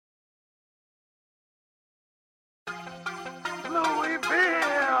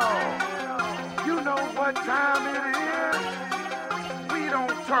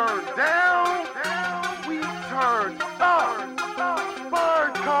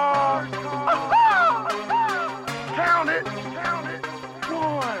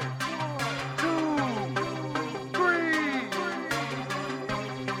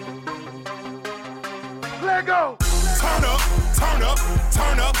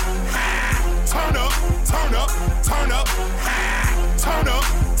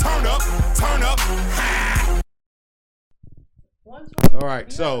All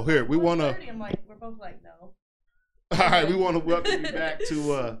right, so here we want to. I'm like, we're both like, no. All right, we want to welcome you back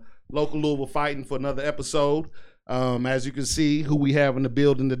to Local Louisville Fighting for another episode. As you can see, who we have in the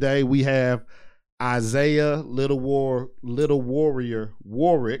building today, we have Isaiah Little Warrior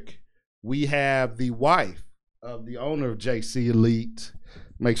Warwick. We have the wife of the owner of JC Elite.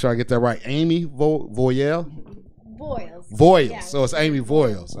 Make sure I get that right. Amy Voyels. Voyels. Yeah, so it's Amy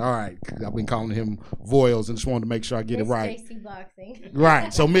Voyels. All right. I've been calling him Voyels and just wanted to make sure I get it right. JC Boxing.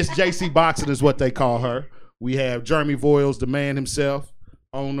 Right. So Miss JC Boxing is what they call her. We have Jeremy Voyels, the man himself,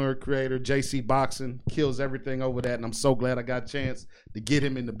 owner, creator, JC Boxing, kills everything over that. And I'm so glad I got a chance to get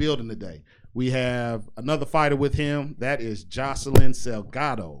him in the building today. We have another fighter with him. That is Jocelyn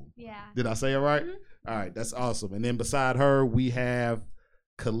Salgado. Yeah. Did I say it right? Mm-hmm. All right. That's awesome. And then beside her, we have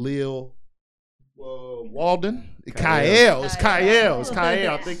Khalil Walden. Kyle. It's Kyle.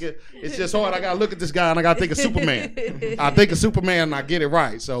 I think it's just hard. I got to look at this guy and I got to think of Superman. I think of Superman and I get it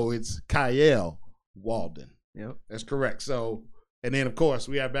right. So it's Kyle Walden. Yep. That's correct. So, and then of course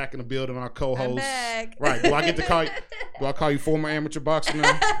we have back in the building our co-host. I'm back. Right. Do I get to call you? Do I call you former amateur boxer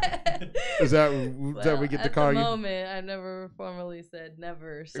now? Is that we get to call at the you? moment, I never formally said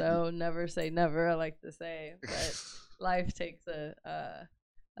never, so never say never. I like to say, but life takes a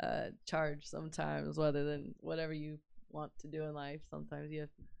charge sometimes, rather than whatever you want to do in life. Sometimes you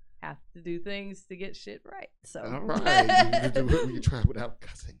have to do things to get shit right. So all right, you try without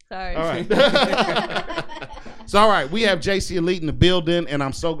cussing. Sorry. All right. So all right, we have JC Elite in the building, and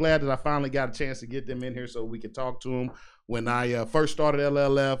I'm so glad that I finally got a chance to get them in here so we could talk to them. When I first started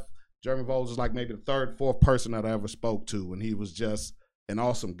LLF, Jeremy Voyels was like maybe the third, fourth person that I ever spoke to, and he was just an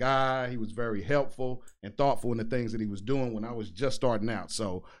awesome guy. He was very helpful and thoughtful in the things that he was doing when I was just starting out.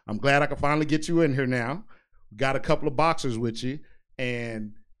 So I'm glad I could finally get you in here now. Got a couple of boxers with you,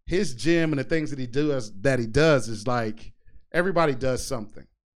 and his gym and the things that he does is like everybody does something.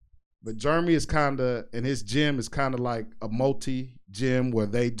 But Jeremy is and his gym is kind of like a multi-gym where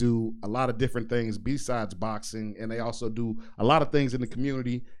they do a lot of different things besides boxing, and they also do a lot of things in the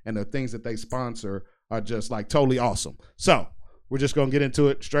community, and the things that they sponsor are just like totally awesome. So we're just going to get into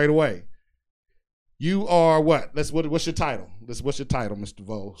it straight away. You are what? What's your title? What's your title, Mr.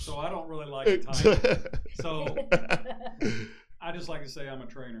 Voyels? So I don't really like the title. So I just like to say I'm a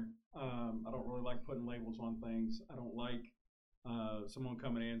trainer. I don't really like putting labels on things. I don't like someone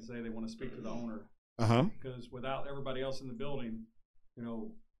coming in and say they want to speak to the owner. Because without everybody else in the building,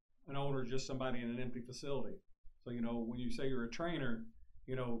 an owner is just somebody in an empty facility. So, when you say you're a trainer,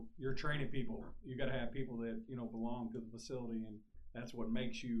 you're training people. You got to have people that, belong to the facility, and that's what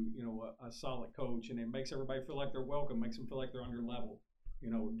makes you, a solid coach, and it makes everybody feel like they're welcome, makes them feel like they're on your level.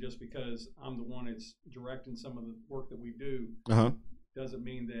 Just because I'm the one that's directing some of the work that we do doesn't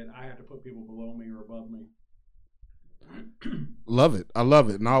mean that I have to put people below me or above me. Love it. I love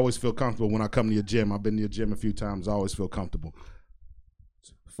it. And I always feel comfortable when I come to your gym. I've been to your gym a few times. I always feel comfortable.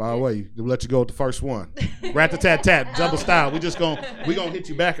 Fire away. We'll let you go with the first one. Rat-a-tat-tat, double style. We're gonna hit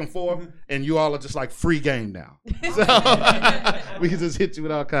you back and forth, and you all are just like free game now. So we can just hit you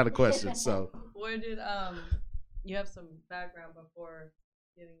with all kind of questions. So where did you have some background before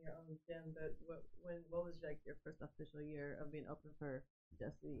getting your own gym, but what was like your first official year of being open for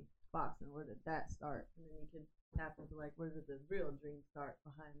Jesse Boxing? Where did that start? And then you could tap into like where did the real dream start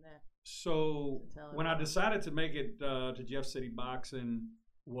behind that? So when I decided to make it to Jeff City Boxing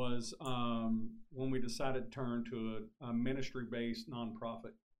was when we decided to turn to a ministry-based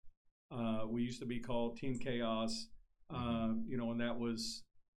nonprofit. We used to be called Team Chaos, and that was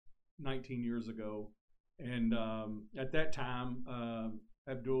 19 years ago. And at that time,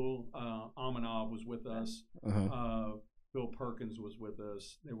 Abdul Amanov was with us. Bill Perkins was with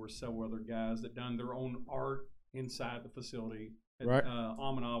us. There were several other guys that done their own art inside the facility. Right.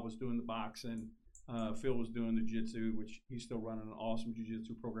 Amanov was doing the boxing. Phil was doing the jiu-jitsu, which he's still running an awesome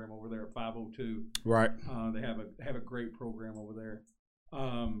jiu-jitsu program over there at 502. Right. They have a great program over there.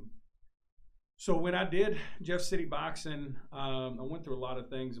 So when I did Jeff City Boxing, I went through a lot of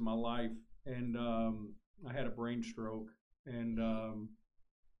things in my life, and I had a brain stroke. And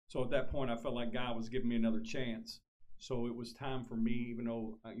so at that point, I felt like God was giving me another chance. So it was time for me, even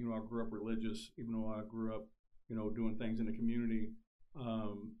though I grew up religious, even though I grew up, doing things in the community.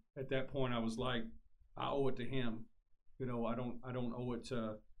 At that point, I was like, I owe it to him. I don't owe it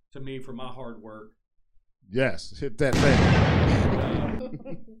to me for my hard work. Yes, hit that thing.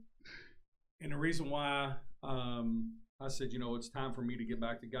 And the reason why I said, it's time for me to get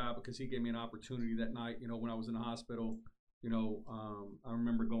back to God, because he gave me an opportunity that night. When I was in the hospital, I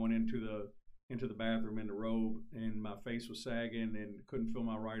remember going into the bathroom in the robe, and my face was sagging and couldn't feel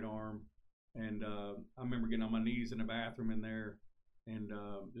my right arm. And I remember getting on my knees in the bathroom in there and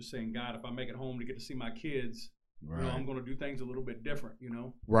just saying, God, if I make it home to get to see my kids, Right. I'm going to do things a little bit different,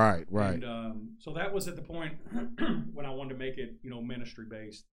 Right. And so that was at the point when I wanted to make it, ministry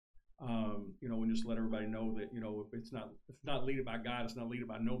based. And just let everybody know that, if it's not leaded by God, it's not leaded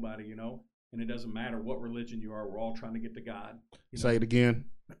by nobody, and it doesn't matter what religion you are, we're all trying to get to God. Say it again.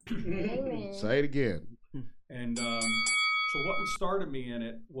 Say it again. And so what started me in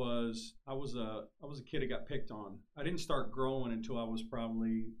it was I was a kid that got picked on. I didn't start growing until I was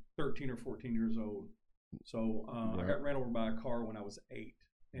probably 13 or 14 years old. So I got ran over by a car when I was 8.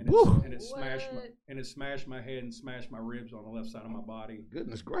 And it smashed my head and smashed my ribs on the left side of my body.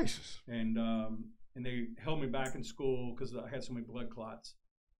 Goodness gracious! And they held me back in school because I had so many blood clots.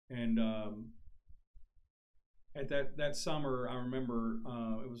 And at that summer, I remember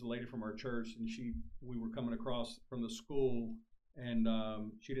it was a lady from our church, and we were coming across from the school, and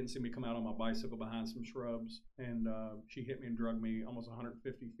she didn't see me come out on my bicycle behind some shrubs, and she hit me and drugged me almost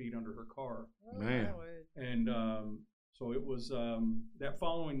 150 feet under her car. Man. And so it was that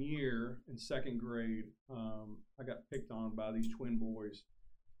following year in second grade, I got picked on by these twin boys,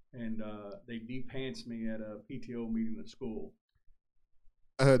 and they de-pantsed me at a PTO meeting at school.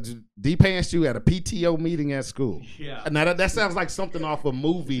 De-pantsed you at a PTO meeting at school? Yeah. Now that sounds like something off a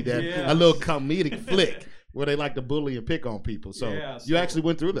movie, a little comedic flick where they like to bully and pick on people. So you actually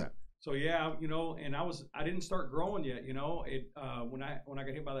went through that. So yeah, and I didn't start growing yet. When I got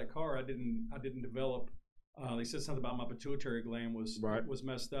hit by that car, I didn't develop. They said something about my pituitary gland was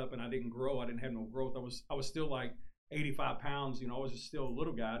messed up, and I didn't grow. I didn't have no growth. I was still like 85 pounds. I was just still a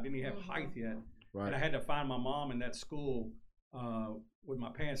little guy. I didn't even have height yet. Right. And I had to find my mom in that school with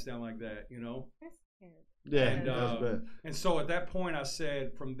my pants down like that. Yeah, and so at that point, I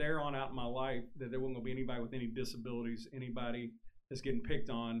said from there on out in my life that there wasn't going to be anybody with any disabilities, anybody that's getting picked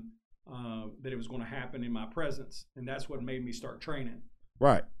on, that it was going to happen in my presence, and that's what made me start training.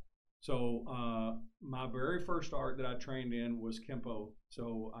 Right. So my very first art that I trained in was Kempo.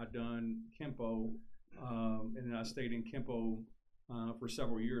 So I done Kempo, and then I stayed in Kempo for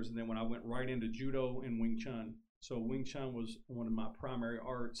several years, and then when I went right into Judo and Wing Chun. So Wing Chun was one of my primary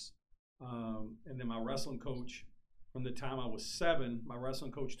arts. And then my wrestling coach, from the time I was 7, my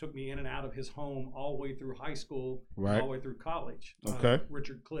wrestling coach took me in and out of his home all the way through high school, all the way through college. Okay.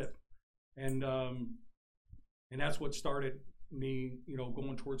 Richard Clipp. And that's what started me,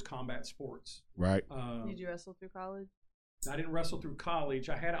 going towards combat sports. Right. Did you wrestle through college? I didn't wrestle through college.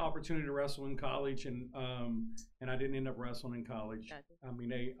 I had an opportunity to wrestle in college, and I didn't end up wrestling in college. Gotcha. I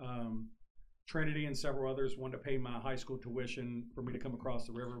mean, Trinity and several others wanted to pay my high school tuition for me to come across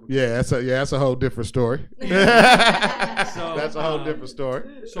the river. That's a whole different story. That's a whole different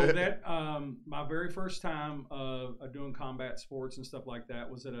story. So that my very first time of doing combat sports and stuff like that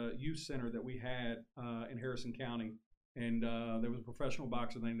was at a youth center that we had in Harrison County, and there was a professional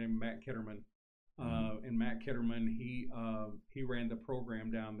boxer named Matt Kitterman. And Matt Kitterman, he ran the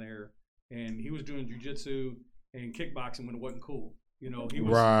program down there, and he was doing jiu-jitsu and kickboxing when it wasn't cool. He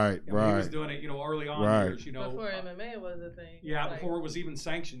was He was doing it, early on years. Before MMA was a thing. Yeah, before it was even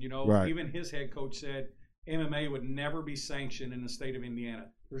sanctioned. Even his head coach said MMA would never be sanctioned in the state of Indiana.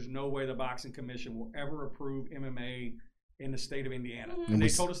 There's no way the boxing commission will ever approve MMA in the state of Indiana. And they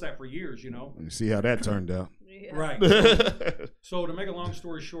told us that for years. And see how that turned out. Yeah. Right. So to make a long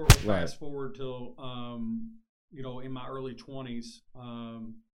story short, we'll fast forward till in my early 20s.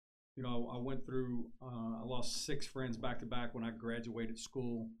 I went through, I lost 6 friends back to back when I graduated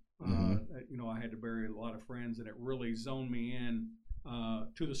school. I had to bury a lot of friends, and it really zoned me in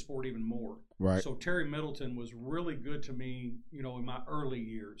to the sport even more. Right. So Terry Middleton was really good to me, in my early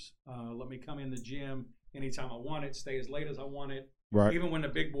years. Let me come in the gym anytime I wanted, stay as late as I wanted. Right. Even when the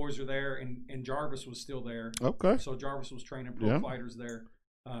big boys were there, and Jarvis was still there. Okay. So Jarvis was training pro fighters there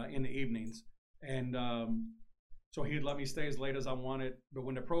in the evenings. And so he'd let me stay as late as I wanted. But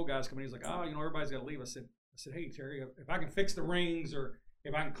when the pro guys come in, he's like, everybody's got to leave. I said, hey, Terry, if I can fix the rings or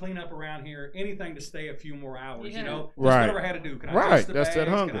if I can clean up around here, anything to stay a few more hours, Just whatever I had to do. Can I touch the bags? That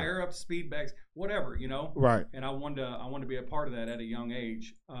hunger. Can I air up speed bags? Whatever, Right. And I wanted to be a part of that at a young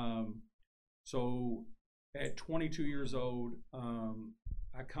age. So at 22 years old,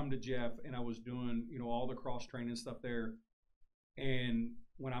 I come to Jeff, and I was doing, all the cross training stuff there. And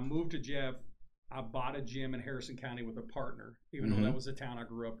when I moved to Jeff, I bought a gym in Harrison County with a partner, even though that was the town I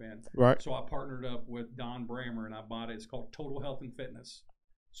grew up in. Right. So I partnered up with Don Brammer, and I bought it. It's called Total Health and Fitness.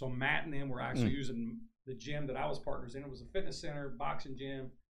 So Matt and them were actually using the gym that I was partners in. It was a fitness center, boxing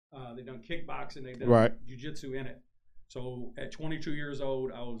gym. They done kickboxing. They done jiu-jitsu in it. So at 22 years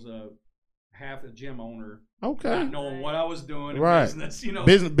old, I was half a gym owner. Okay. Not knowing what I was doing in Right. business, you know.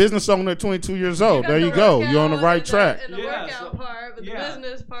 Business owner, 22 years old. There you go. You're on the right track. And the workout part, but the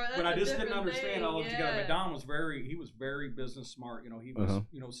business part, that's but I just didn't different understand thing. all of it together. But Don was very business smart. You know, he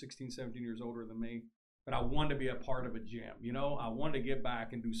was, 16, 17 years older than me. But I wanted to be a part of a gym. You know, I wanted to get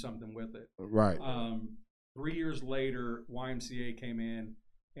back and do something with it. Right. 3 years later, YMCA came in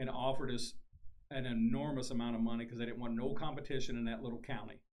and offered us an enormous amount of money because they didn't want no competition in that little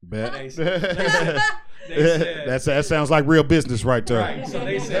county. Bet. They said, that sounds like real business right there. Right. So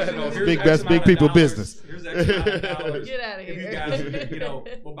they said, here's big people business. Here's X amount of dollars. Get out of here. If you guys,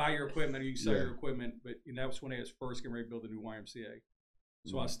 we'll buy your equipment or you sell your equipment. But that was when they was first getting ready to build a new YMCA.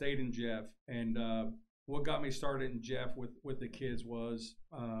 So I stayed in Jeff, and what got me started in Jeff with the kids was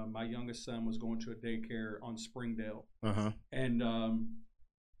my youngest son was going to a daycare on Springdale, and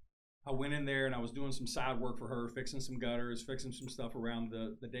I went in there and I was doing some side work for her, fixing some gutters, fixing some stuff around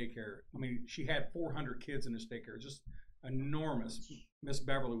the daycare. I mean, she had 400 kids in this daycare, just enormous. Miss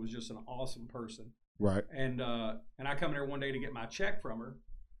Beverly was just an awesome person. Right. And I come in there one day to get my check from her.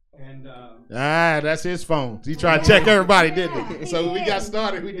 And that's his phone. He tried to check everybody, didn't he? So we got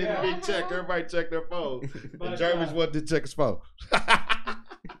started. We did a big check. Everybody checked their phone. And Jeremy's one did check his phone.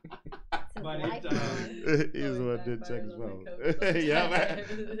 But he's the one that did check his phone. Yeah, man.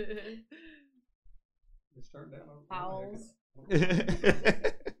 It's turned down. Owls.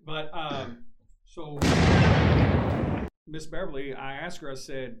 But so Miss Beverly, I asked her. I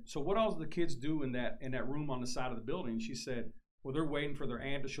said, "So what else do the kids do in that room on the side of the building?" She said, "Well, they're waiting for their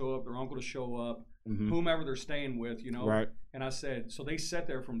aunt to show up, their uncle to show up, whomever they're staying with, you know." Right. And I said, "So they sat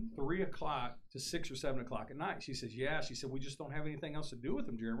there from 3 o'clock to 6 or 7 o'clock at night?" She says, "Yeah." She said, "We just don't have anything else to do with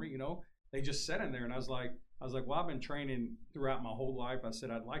them, Jeremy. You know, they just sat in there." And I was like, "Well, I've been training throughout my whole life." I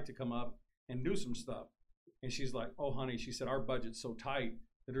said, "I'd like to come up and do some stuff." And she's like, "Oh, honey," she said, "our budget's so tight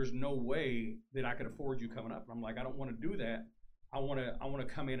that there's no way that I could afford you coming up." And I'm like, "I don't want to do that. I want to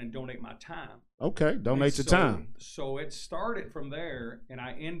come in and donate my time." Okay, donate your time. So it started from there, and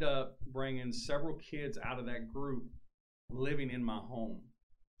I end up bringing several kids out of that group living in my home.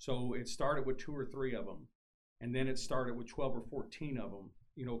 So it started with 2 or 3 of them, and then it started with 12 or 14 of them,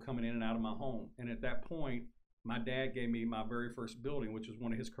 you know, coming in and out of my home. And at that point, my dad gave me my very first building, which was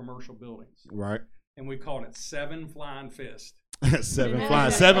one of his commercial buildings. Right. And we called it 7 Flying Fists. Seven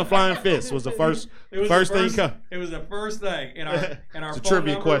flying fists was the first thing. It was the first thing. And our it's a phone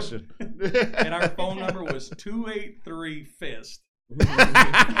trivia number, question. And our phone number was 283 Fist. That's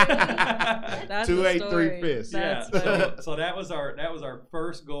 283 Fist. Yeah. So that was our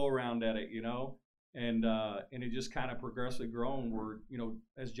first go around at it, you know. And it just kind of progressively grown where, you know,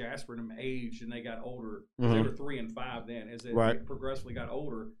 as Jasper and them aged and they got older, they were 3 and 5 then. As it progressively got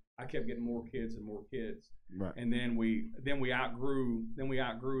older, I kept getting more kids and more kids. Right. And then we outgrew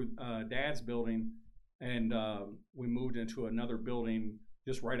Dad's building, and we moved into another building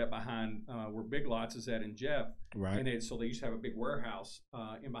just right up behind where Big Lots is at in Jeff. Right. And so they used to have a big warehouse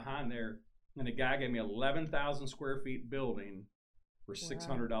in behind there, and the guy gave me 11,000 square feet building for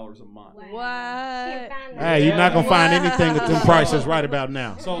 $600 a month. What? Hey, you're not gonna find anything with them prices right about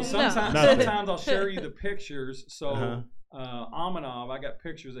now. So sometimes I'll share you the pictures. So Amanov, I got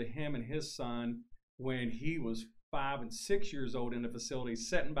pictures of him and his son when he was 5 and 6 years old in the facility,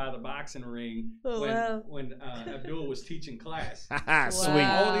 sitting by the boxing ring when Abdul was teaching class. Sweet.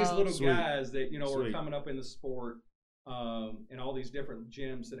 All these little guys that were coming up in the sport, and all these different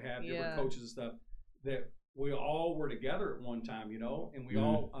gyms that have different coaches and stuff. That we all were together at one time, you know, and we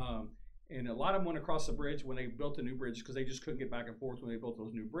all. And a lot of them went across the bridge when they built the new bridge because they just couldn't get back and forth when they built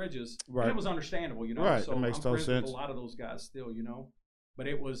those new bridges. Right. And it was understandable, you know. Right. So it makes I'm total friends sense. with a lot of those guys still, you know. But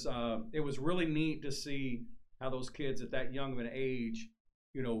it was really neat to see how those kids at that young of an age,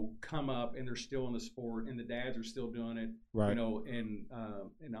 you know, come up and they're still in the sport and the dads are still doing it. Right. You know, and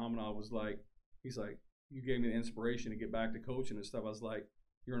Amanov was like, he's like, "You gave me the inspiration to get back to coaching and stuff." I was like,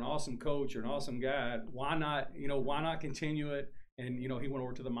 "You're an awesome coach. You're an awesome guy. Why not continue it?" And, you know, he went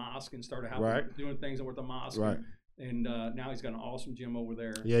over to the mosque and started doing things over at the mosque. Right. And now he's got an awesome gym over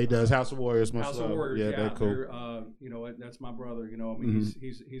there. Yeah, he does. House of Warriors. House of Warriors. Yeah, they're cool. You know, that's my brother. You know, I mean,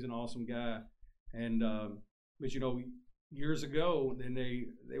 he's an awesome guy. And but you know, years ago, then they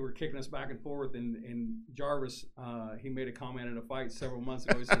were kicking us back and forth. And Jarvis, he made a comment in a fight several months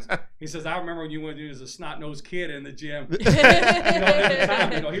ago. He says, "I remember when you went to as a snot-nosed kid in the gym." You know, at the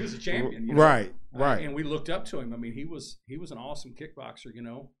time, you know, he was a champion. You know? Right. And we looked up to him. I mean, he was an awesome kickboxer. You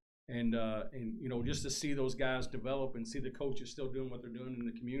know. And you know, just to see those guys develop and see the coaches still doing what they're doing in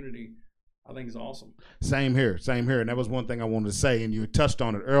the community, I think is awesome. Same here. And that was one thing I wanted to say, and you touched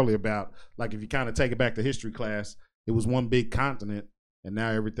on it earlier about, like, if you kind of take it back to history class, it was one big continent, and now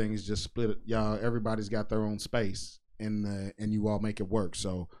everything is just split. Y'all, everybody's got their own space, and you all make it work.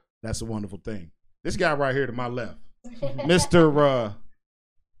 So that's a wonderful thing. This guy right here to my left, Mr.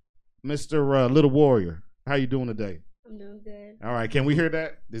 Little Warrior. How you doing today? I'm doing good. All right, can we hear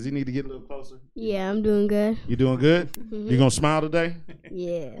that? Does he need to get a little closer? Yeah, I'm doing good. You doing good? You gonna smile today?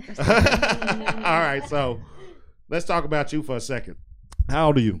 Yeah. All right, so let's talk about you for a second. How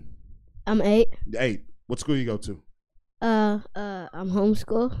old are you? I'm 8. 8. What school you go to? I'm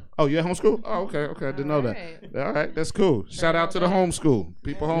homeschool. Oh, you at homeschool? Oh, okay. I didn't know that. All right, that's cool. Shout out to the homeschool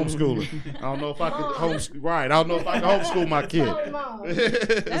people, homeschooling. I don't know if I could homeschool. Right, I don't know if I can homeschool my kid.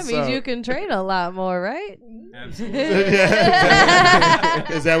 That means you can train a lot more, right? Absolutely.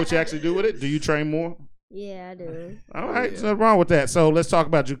 Is that what you actually do with it? Do you train more? Yeah, I do. All right, there's nothing wrong with that. So let's talk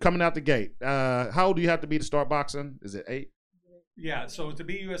about you coming out the gate. How old do you have to be to start boxing? Is it 8? Yeah, so to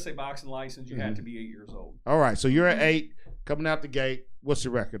be USA boxing license, you had to be 8 years old. All right, so you're at 8, coming out the gate. What's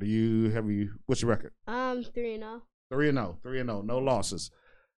your record? What's your record? 3-0. 3-0, no losses.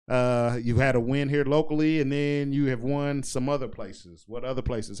 You've had a win here locally, and then you have won some other places. What other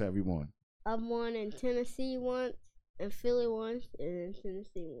places have you won? I've won in Tennessee once, in Philly once, and in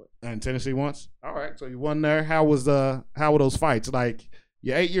Tennessee once. And Tennessee once. All right, so you won there. How were those fights? Like,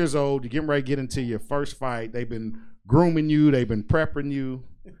 you're 8 years old. You're getting ready to get into your first fight. They've been grooming you. They've been prepping you.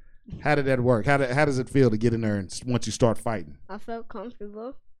 How did that work? How does it feel to get in there and once you start fighting? I felt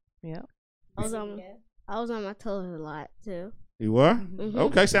comfortable. Yeah. I was on my toes a lot too. You were? Mm-hmm.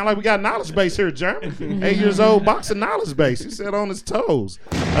 Okay, sound like we got knowledge base here, Jeremy. 8 years old, boxing knowledge base. He said on his toes.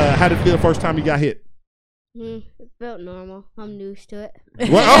 How did it feel the first time you got hit? It felt normal. I'm used to it.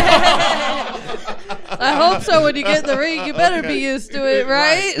 I hope so. When you get in the ring, you better be used to it,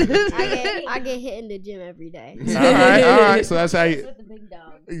 right? I get hit in the gym every day. All right. So that's how you. With the big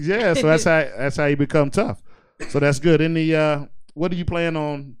dog. Yeah, so that's how you become tough. So that's good. In the what do you plan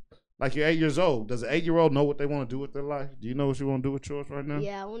on? Like, you're 8 years old. Does an 8-year-old know what they want to do with their life? Do you know what you want to do with yours right now?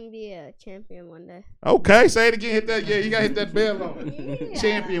 Yeah, I want to be a champion one day. Okay, say it again. Hit that. Yeah, you gotta hit that bell on it.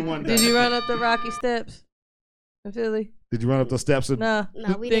 Champion one day. Did you run up the rocky steps in Philly? Did you run up those steps? No,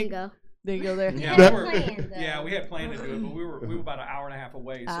 we didn't go. Didn't go there. Yeah, we had planned to do it, but we were about an hour and a half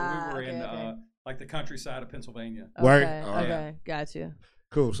away, so we were in like the countryside of Pennsylvania. Okay, gotcha.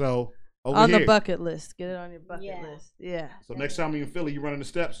 Cool. So on the bucket list, get it on your bucket list. Yeah. So next time you're in Philly, you running the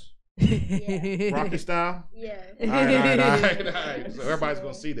steps. Yeah. Rocky style? Yeah. All right. So everybody's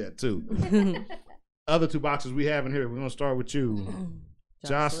going to see that, too. Other 2 boxers we have in here, we're going to start with you.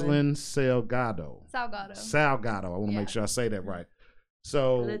 Jocelyn Salgado. Salgado. I want to make sure I say that right.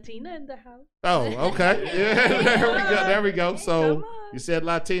 So Latina in the house. Oh, okay. Yeah, there we go. So you said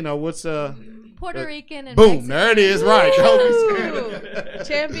Latino. What's Puerto Rican and boom, Mexican. there it is. Right.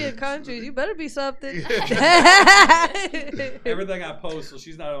 Champion countries. You better be something. Everything I post, so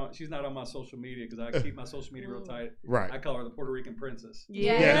she's not on my social media because I keep my social media real tight. Right. I call her the Puerto Rican princess.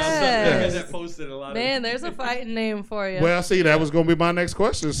 Yes. I posted a lot. Man, there's a fighting name for you. Well, see, that was going to be my next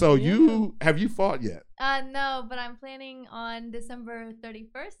question. So have you fought yet? No, but I'm planning on December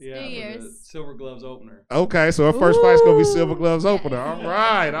 31st, New Year's. The Silver Gloves opener. Okay, so her first fight's going to be Silver Gloves opener. All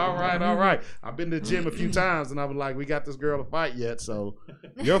right. I've been to the gym a few times, and I was like, we got this girl to fight yet. So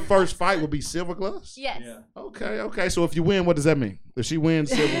your first fight will be Silver Gloves? Yes. Yeah. Okay. So if you win, what does that mean? If she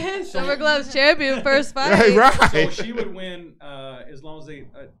wins, Silver Gloves champion first fight. Right. So she would win as long as they.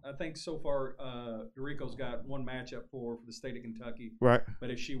 I think so far, Dorico's got one matchup for the state of Kentucky. Right.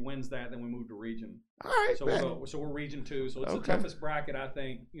 But if she wins that, then we move to region. All right. So we're region 2. So it's the toughest bracket, I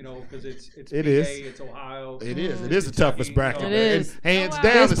think. Because it's it PA, is. It's Ohio. It is. It is the toughest bracket. It is. Hands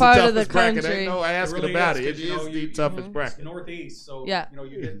down, This it's part the of the toughest bracket. country. Ain't no asking It really about is, it. It is the toughest bracket. It's Northeast. So Yeah.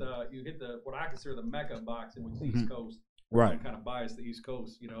 you hit the what I consider the mecca of boxing, which is the East Coast. Right. I'm kind of biased the East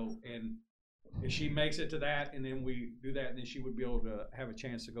Coast, and if she makes it to that, and then we do that, then she would be able to have a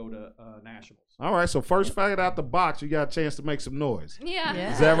chance to go to nationals. All right, so first fight out the box, you got a chance to make some noise.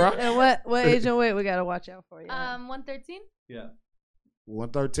 Yeah. Is that right? And what age and weight we got to watch out for you? 113. Yeah.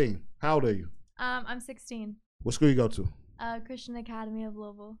 113. How old are you? I'm 16. What school you go to? Christian Academy of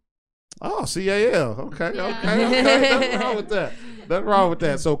Louisville. Oh, CAL. Okay. Yeah. Nothing wrong with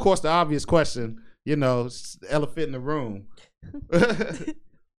that. So, of course, the obvious question, elephant in the room.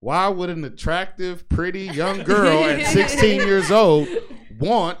 Why would an attractive, pretty young girl at 16 years old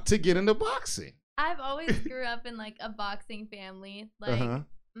want to get into boxing? I've always grew up in like a boxing family. Like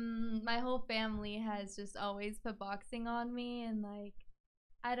my whole family has just always put boxing on me, and like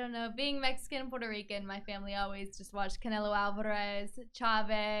I don't know, being Mexican and Puerto Rican, my family always just watched Canelo Alvarez,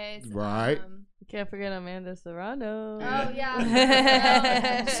 Chavez. Right. You can't forget Amanda Serrano. Oh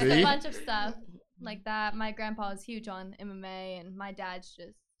yeah. See? A bunch of stuff. like that. My grandpa is huge on MMA, and my dad's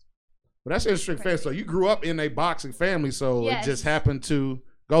just. Well, that's interesting. So you grew up in a boxing family, so Yes. it just happened to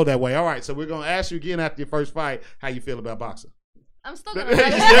go that way. All right, so we're gonna ask you again after your first fight how you feel about boxing. I'm still gonna You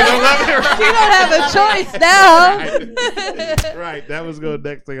love still gonna love it? it. You don't have a choice now. Right, that was the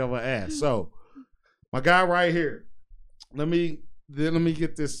next thing I'm gonna ask. So, my guy right here, let me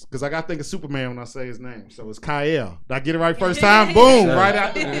get this because I gotta think of Superman when I say his name. So it's Kyle. Did I get it right first time? Boom! Sure. Right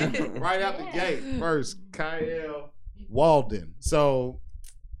out the gate first. Kyle Walden. So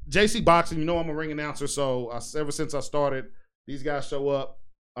JC Boxing, you know I'm a ring announcer. So ever since I started, these guys show up.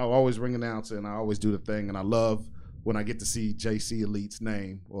 I always ring announcer and I always do the thing, and I love when I get to see JC Elite's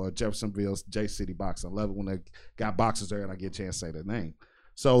name or Jeffersonville's J City Boxing. I love it when they got boxers there and I get a chance to say their name.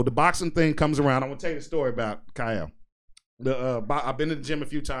 So the boxing thing comes around. I'm gonna tell you a story about Kyle. I've been to the gym a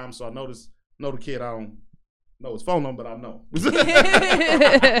few times, so I know the kid. I don't know his phone number, but I know.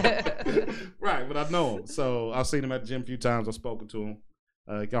 Right, but I know him. So I've seen him at the gym a few times. I've spoken to him.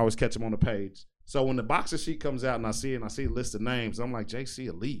 You can always catch him on the page. So when the boxer sheet comes out and I see a list of names, I'm like, JC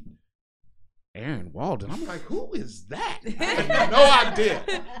Elite, Aaron Walden. I'm like, who is that? I have no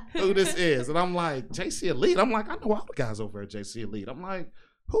idea who this is. And I'm like, JC Elite. I'm like, I know all the guys over at JC Elite. I'm like,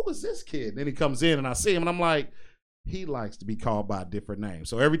 who is this kid? And then he comes in and I see him and I'm like, he likes to be called by a different name.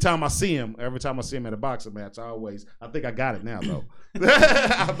 So every time I see him at a boxing match, I think I got it now though.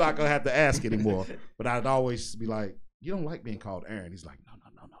 I'm not gonna have to ask anymore. But I'd always be like, you don't like being called Aaron. He's like, no.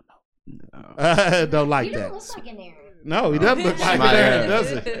 Don't like You that. don't look like an Aaron. No, he doesn't look like an my Aaron, dad.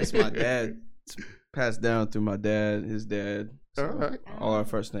 does it? It's my dad. It's passed down through my dad, his dad. So All right. all our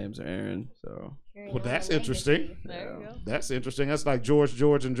first names are Aaron. So Well, that's interesting. There you go. That's interesting. That's like George,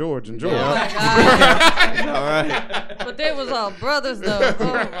 and George. Oh my God. all right. But they was all brothers though.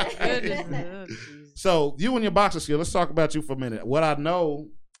 Oh my goodness. Oh, geez. So you and your boxing skill. Let's talk about you for a minute. What I know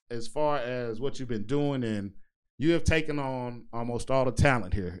as far as what you've been doing, and you have taken on almost all the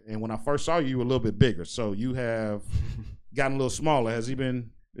talent here. And when I first saw you, you were a little bit bigger. So you have gotten a little smaller. Has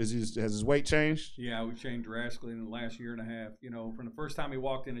his weight changed? Yeah, we've changed drastically in the last year and a half. You know, from the first time he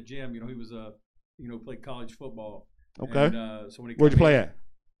walked in the gym, he was played college football. Okay. And, so when he Where'd you come play in- at?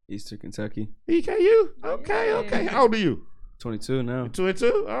 Eastern Kentucky. EKU. Okay. How old are you? 22 now.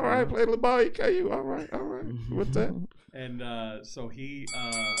 22. All right. Played a little ball. EKU. All right. What's that? And so he,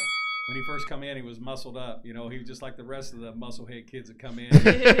 when he first come in, he was muscled up. He was just like the rest of the musclehead kids that come in.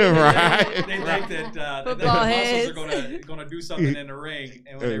 Right. They think that the Football muscles are heads. gonna do something in the ring,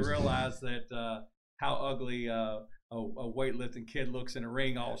 and when they realize that how ugly a weightlifting kid looks in the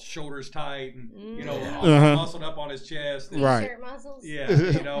ring, all shoulders tight and all muscled up on his chest. And, Right. Shirt muscles. Yeah,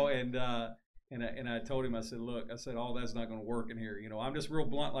 and I told him, I said, look, all that's not going to work in here. I'm just real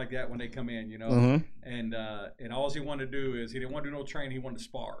blunt like that when they come in. And all he wanted to do is he didn't want to do no training. He wanted to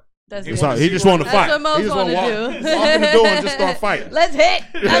spar. That's He it. wanted He just wanted to fight. That's what He most just want wanted to to do. walk in the door and just start fighting. Let's hit.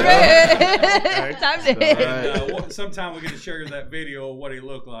 I'm ready. Time to hit. And sometime we're going to share that video of what he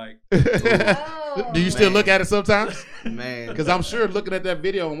looked like. Oh. Do you still look at it sometimes? Man. Because I'm sure looking at that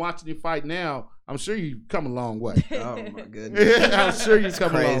video and watching you fight now, I'm sure you've come a long way. Oh my goodness. I'm sure you've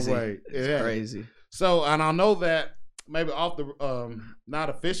come a long Crazy. way. It's Yeah. crazy. So, and I know that maybe off the, not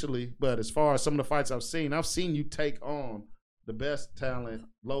officially, but as far as some of the fights I've seen you take on the best talent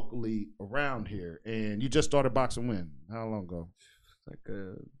locally around here. And you just started boxing when? How long ago? Like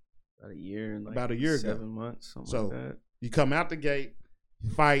about a year and like About a year ago. 7 months, something So like that. you come out the gate,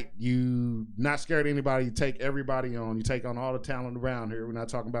 fight, you not scared of anybody, you take everybody on, you take on all the talent around here. We're not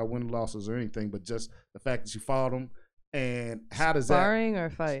talking about winning losses or anything, but just the fact that you fought them. And how does Sparring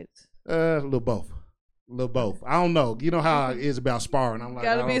or fights? that? A little both. I don't know. You know how it is about sparring. I'm like,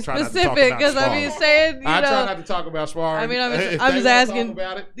 Gotta I be don't try not to talk specific about because I sparring. mean, saying I try not to talk about sparring. I mean, I'm If just they wanna asking- talk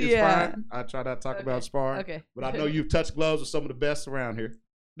about it. It's yeah. fine. I try not to talk Okay. about sparring. Okay. But I know you've touched gloves with some of the best around here.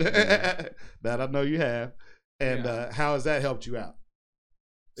 That I know you have. And how has that helped you out?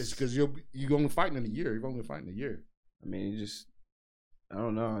 It's because you're only fighting in a year. You've only been fighting a year. I mean, I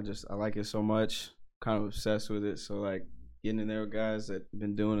don't know. I like it so much. Kind of obsessed with it. So like getting in there with guys that have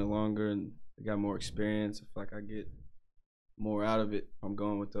been doing it longer and got more experience. I feel like I get more out of it. I'm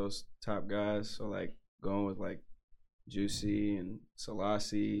going with those top guys. So like going with like Juicy and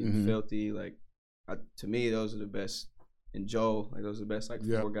Selassie and Filthy. Like to me, those are the best. And Joe, like those are the best like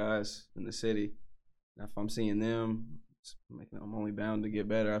 4 guys in the city. Now, if I'm seeing them, I'm only bound to get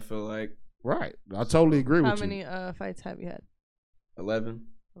better. I feel like Right. I totally agree How with many you. fights have you had? 11.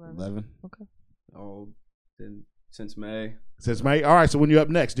 11. Okay. All since May. Since May. All right. So when you're up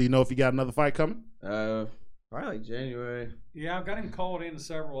next, do you know if you got another fight coming? Probably like January. Yeah, I've got him called in to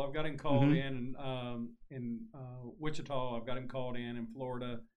several. I've got him called in Wichita. I've got him called in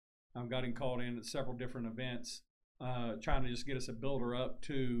Florida. got him called in at several different events, trying to just get us a builder up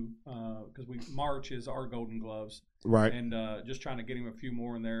to because March is our Golden Gloves, Right. and just trying to get him a few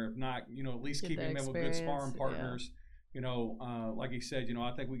more in there. If not, at least Get keep the him in with good sparring experience, partners. Like he said,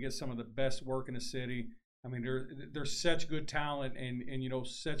 I think we get some of the best work in the city. I mean, there's such good talent and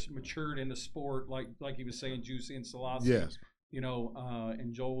such matured in the sport, like he was saying, Juicy and Selassie. Yes.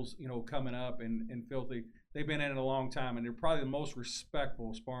 And Joel's, coming up and Filthy. They've been in it a long time, and they're probably the most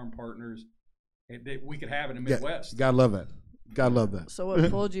respectful sparring partners that we could have in the Midwest. Gotta love that. Gotta love that. So what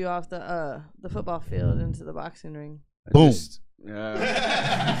pulled you off the football field into the boxing ring? Boom.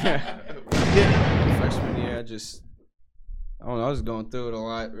 Freshman year, I don't know, I was going through it a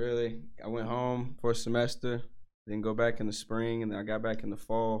lot, really. I went home for a semester, then go back in the spring, and then I got back in the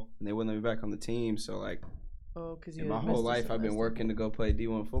fall, and they wouldn't let me back on the team. So, because my whole life I've been working to go play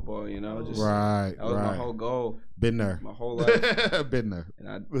D1 football, Right. That was my whole goal. Been there. My whole life. Been there.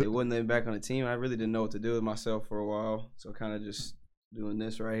 And they wouldn't let me back on the team. I really didn't know what to do with myself for a while. So kind of just doing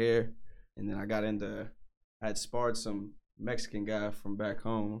this right here. And then I had sparred some Mexican guy from back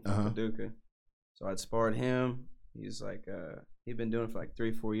home, from Paducah. So I'd sparred him. He's like, he'd been doing it for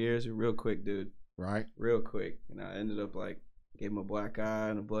 3-4 years. A real quick dude. Right. Real quick. And I ended up gave him a black eye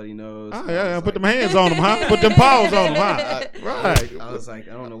and a bloody nose. Oh, yeah. Put them hands on him, huh? Put them paws on him, huh? Right. I was like,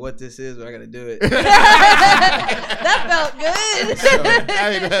 I don't know what this is, but I got to do it. That felt good.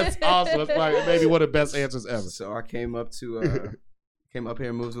 Hey, that's awesome. That's probably maybe one of the best answers ever. So I came up here,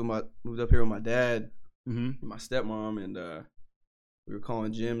 moved up here with my dad, and my stepmom, and we were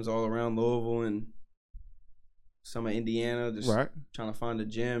calling gyms all around Louisville and some of Indiana, just trying to find a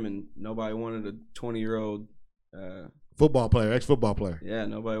gym, and nobody wanted a 20-year-old football player, ex-football player. Yeah,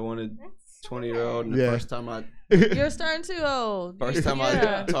 nobody wanted 20-year-old. And the first time you're starting too old. First time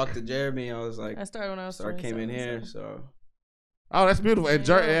I talked to Jeremy, I was like, I started when I was. So I came in here, so. Oh, that's beautiful. And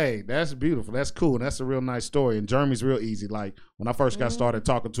hey, that's beautiful. That's cool. And that's a real nice story. And Jeremy's real easy. Like when I first got started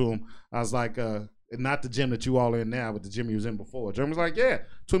talking to him, I was like, not the gym that you all in now, but the gym he was in before. Jeremy was like, yeah,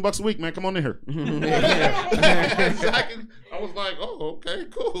 $20 a week, man. Come on in here. Exactly. I was like, oh, okay,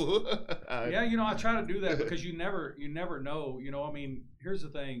 cool. Yeah, I try to do that because you never know. I mean, here's the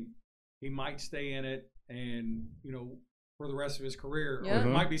thing. He might stay in it and, for the rest of his career. Or it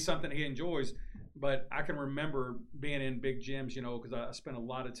might be something he enjoys. But I can remember being in big gyms, because I spent a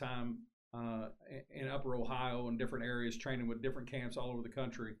lot of time in Upper Ohio and different areas training with different camps all over the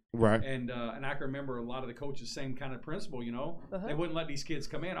country. Right. And I can remember a lot of the coaches, same kind of principle, They wouldn't let these kids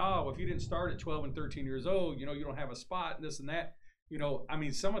come in. Oh, if you didn't start at 12 and 13 years old, you don't have a spot and this and that. I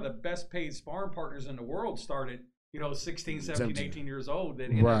mean, some of the best paid sparring partners in the world started, 16, 17, 18 years old that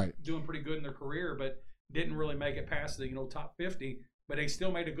ended up doing pretty good in their career, but didn't really make it past the, top 50. But they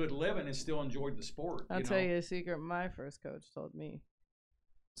still made a good living and still enjoyed the sport. I'll tell you a secret. My first coach told me.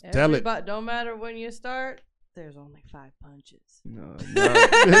 Tell it. Don't matter when you start. There's only 5 punches. No.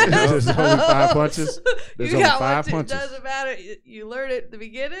 There's only 5 punches. There's only 5 punches. It doesn't matter. You learn it at the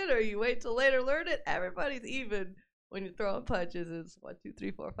beginning or you wait till later learn it. Everybody's even when you're throwing punches. It's 1, 2,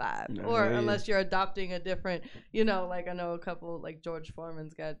 3, 4, 5. No, or unless you're adopting a different. Like I know a couple like George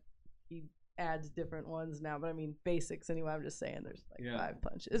Foreman's got. He adds different ones now, but I mean basics anyway. I'm just saying there's 5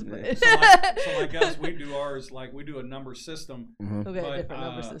 punches. Yeah. So like us, we do ours we do a number system. Okay, but, different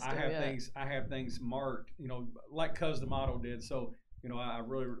number system. I have things marked, like Cuz D'Amato did. So I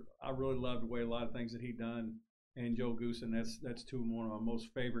really love the way a lot of things that he done. And Joe Goosen, that's one of my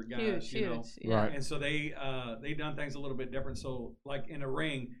most favorite guys. Huge. Right. And so they done things a little bit different. So like in a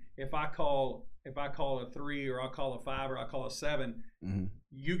ring, if I call a 3 or I call a 5 or I call a 7,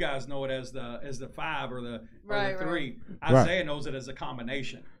 you guys know it as the 5 or the 3. Isaiah knows it as a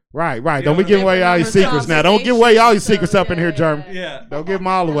combination. Right. Don't be giving away all your secrets now. Don't give away all your secrets up in here, Jeremy. Yeah. Don't give them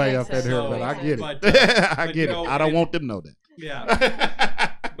all away up in here, but I get it. I get it. I don't want them to know that. Yeah.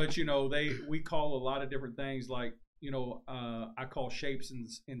 But we call a lot of different things like I call shapes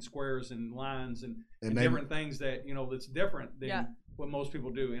and squares and lines and different things that that's different than what most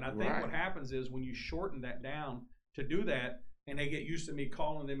people do. And I think what happens is when you shorten that down to do that, and they get used to me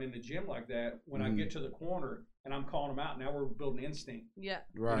calling them in the gym like that. When I get to the corner and I'm calling them out, now we're building instinct. Yeah,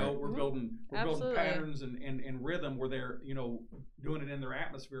 right. We're building patterns and rhythm where they're doing it in their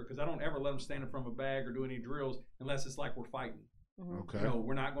atmosphere because I don't ever let them stand in front of a bag or do any drills unless it's like we're fighting. Okay.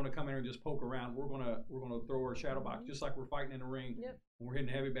 We're not going to come in and just poke around. We're gonna throw our shadow box just like we're fighting in the ring. Yep. When we're hitting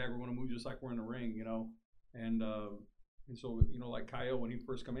the heavy bag, we're going to move just like we're in the ring. And so like Kyle when he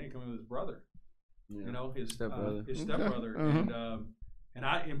first came in, he came in with his brother. Yeah. His stepbrother. His Okay. stepbrother.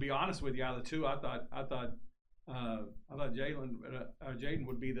 And be honest with you, out of the two, I thought Jaden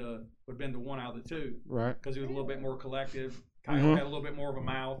would have been the one out of the two, right? Because he was a little bit more collective. Kyle had a little bit more of a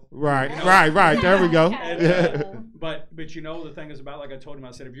mouth. Right, You know? right. There we go. And, but you know, the thing is about, like I told him,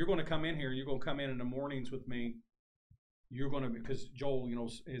 I said, if you're going to come in here, you're going to come in the mornings with me. You're going to, because Joel, you know,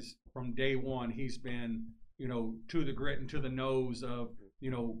 is from day one, he's been, you know, to the grit and to the nose of,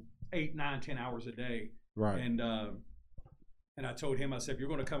 you know, 8, 9, 10 hours a day. Right. And I told him, I said, if you're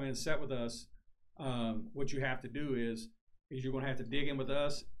going to come in and set with us, what you have to do is you're going to have to dig in with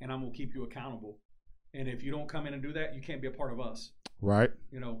us, and I'm going to keep you accountable. And if you don't come in and do that, you can't be a part of us. Right.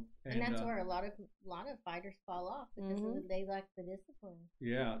 You know. And that's where a lot of fighters fall off because they lack the discipline.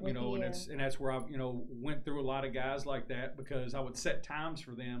 Yeah, you know, and that's where I, you know, went through a lot of guys like that, because I would set times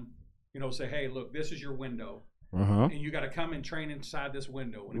for them, you know, say, hey, look, this is your window, and you got to come and train inside this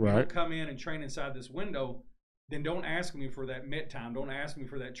window. And if you don't come in and train inside this window, then don't ask me for that mid time. Don't ask me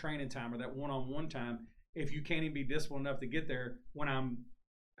for that training time or that one-on-one time if you can't even be disciplined enough to get there when I'm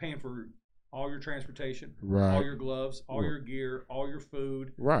paying for all your transportation, all your gloves, all your gear, all your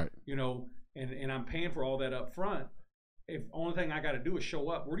food, you know, and I'm paying for all that up front. If only thing I got to do is show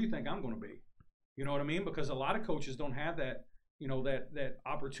up, where do you think I'm going to be? You know what I mean? Because a lot of coaches don't have that, you know, that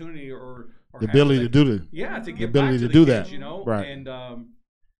opportunity or the ability to do to get the ability back to do the that, kids, you know,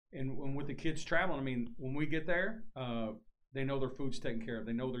 and when with the kids traveling, I mean, when we get there, they know their food's taken care of.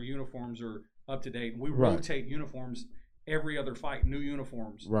 They know their uniforms are up to date. We rotate uniforms every other fight, new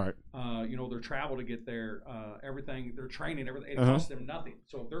uniforms. Right. You know, their travel to get there, everything, their training, everything, it costs them nothing.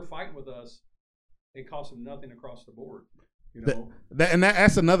 So if they're fighting with us, it costs them nothing across the board. You know?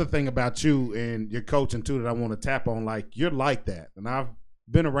 That's another thing about you and your coaching too that I want to tap on. Like, you're like that. And I've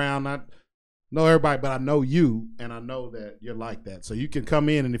been around, I know everybody, but I know you, and I know that you're like that. So you can come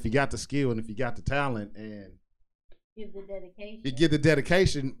in, and if you got the skill and if you got the talent and give the dedication, you give the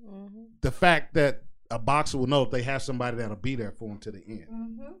dedication, the fact that a boxer will know if they have somebody that'll be there for them to the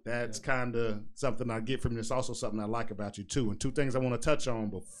end. That's kind of something I get from this. Also something I like about you too. And two things I want to touch on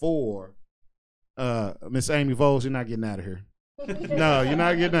before Miss Amy Voyels, you're not getting out of here. No, you're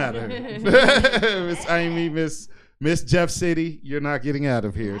not getting out of here. Miss Amy, Miss Jeff City, you're not getting out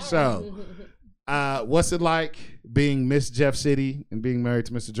of here. So what's it like being Miss Jeff City and being married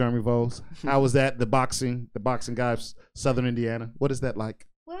to Mr. Jeremy Voyels? How was that? The boxing guy of Southern Indiana. What is that like?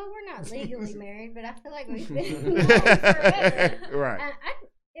 Well, we're not legally married, but I feel like we've been married forever. Right.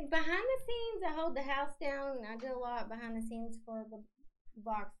 Behind the scenes, I hold the house down. I do a lot behind the scenes for the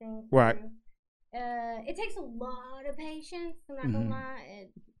boxing. Right. It takes a lot of patience. I'm not gonna lie.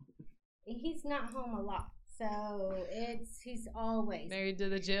 He's not home a lot. So he's always married to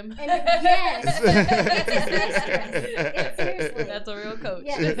the gym. And yes, it's seriously. That's a real coach.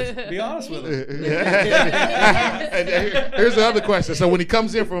 Yes. Be honest with him. Here's the other question. So when he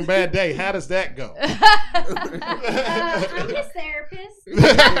comes in from a bad day, how does that go? I'm his therapist. You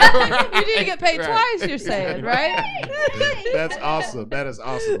need to get paid twice, you're saying, right? That's awesome. That is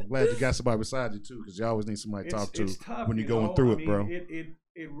awesome. I'm glad you got somebody beside you too, because you always need somebody to talk to tough, when you're going through it, bro.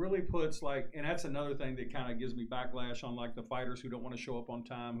 It really puts, like, and that's another thing that kind of gives me backlash on, like, the fighters who don't want to show up on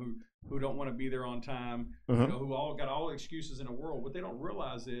time, who don't want to be there on time, you know, who all got all the excuses in the world. What they don't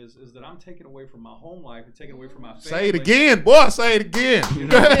realize is that I'm taking away from my home life and taking away from my family. Say it again, boy. Say it again. You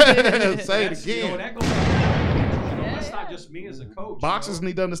know? Say it again. You know, that goes back, you know, that's not just me as a coach. Boxers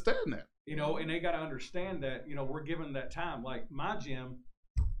need to understand that. You know, and they got to understand that, you know, we're given that time. Like, my gym,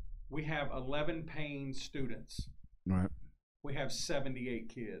 we have 11 paying students. Right. We have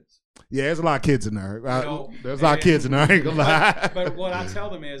 78 kids. Yeah, there's a lot of kids in there. There's a lot of kids in there. I ain't gonna lie. But what I tell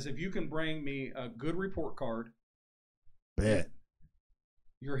them is, if you can bring me a good report card, bet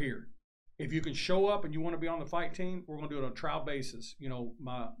you're here. If you can show up and you want to be on the fight team, we're going to do it on a trial basis. You know,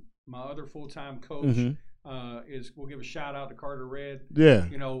 my other full-time coach we'll give a shout out to Carter Red. Yeah.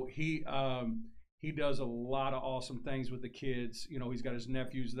 You know, he does a lot of awesome things with the kids. You know, he's got his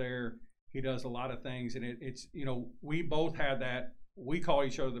nephews there. He does a lot of things, and it's, you know, we both have that. We call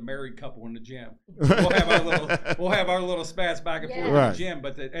each other the married couple in the gym. We'll have our little spats back and forth in the gym,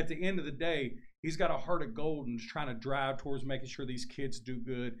 but at the end of the day, he's got a heart of gold and is trying to drive towards making sure these kids do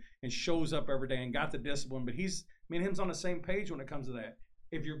good and shows up every day and got the discipline. But me and him's on the same page when it comes to that.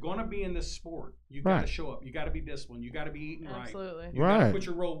 If you're going to be in this sport, you got to show up. You got to be disciplined. You got to be eating Absolutely. right. You got to put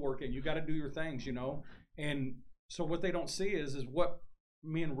your road work in. You got to do your things, you know. And so what they don't see is what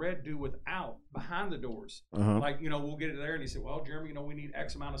me and Red do without behind the doors. Like, you know, we'll get it there and he said, well, Jeremy, you know, we need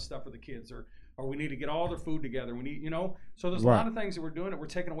X amount of stuff for the kids, or we need to get all their food together. We need, you know, so there's a lot of things that we're doing that we're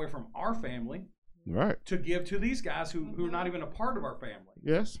taking away from our family to give to these guys who are not even a part of our family.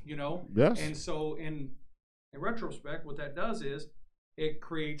 Yes. You know? Yes. And so in retrospect, what that does is it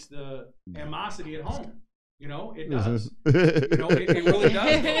creates the animosity at home. You know, it does. You know, it really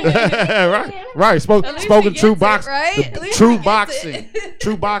does. right. Spoken true boxing, right?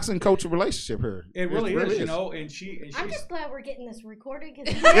 true boxing coach relationship here. It really is, you know. And she's. I'm just glad we're getting this recorded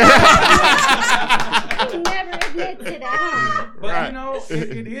because he never admits it at home. But you know,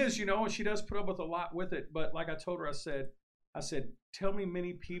 it is, you know, and she does put up with a lot with it. But like I told her, I said, tell me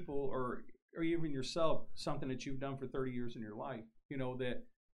many people or even yourself something that you've done for 30 years in your life. You know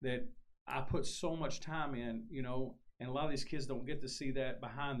that I put so much time in, you know, and a lot of these kids don't get to see that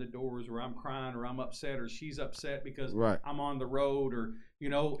behind the doors where I'm crying or I'm upset or she's upset because I'm on the road or, you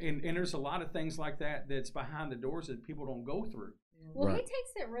know, and there's a lot of things like that that's behind the doors that people don't go through. Well, he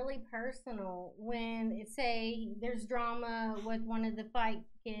takes it really personal when say there's drama with one of the fight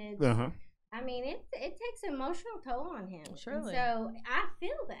kids. I mean, it takes an emotional toll on him. Surely. So I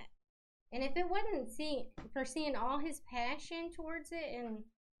feel that. And if it wasn't seeing all his passion towards it, and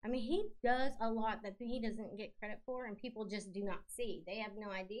I mean, he does a lot that he doesn't get credit for, and people just do not see. They have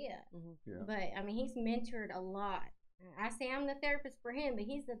no idea. But I mean, he's mentored a lot. I say I'm the therapist for him, but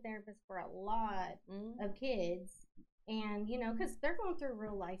he's the therapist for a lot of kids. And you know, because they're going through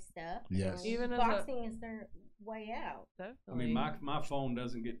real life stuff. Yes. Even boxing is their way out. Definitely. I mean, my phone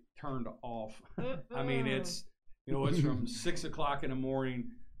doesn't get turned off. I mean, it's from 6 o'clock in the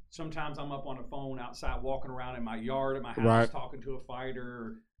morning. Sometimes I'm up on the phone outside walking around in my yard at my house talking to a fighter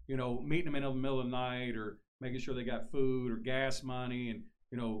or, you know, meeting them in the middle of the night or making sure they got food or gas money. And,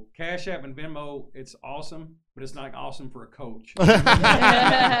 you know, Cash App and Venmo, it's awesome, but it's not awesome for a coach.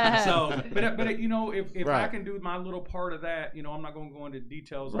 So, but you know, if I can do my little part of that, you know, I'm not going to go into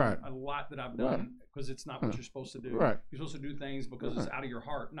details on a lot that I've done because it's not what you're supposed to do. You're supposed to do things because it's out of your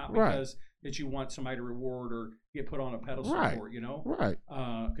heart, not because that you want somebody to reward or get put on a pedestal for, you know?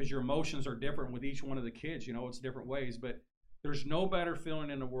 Because your emotions are different with each one of the kids, you know, it's different ways. But there's no better feeling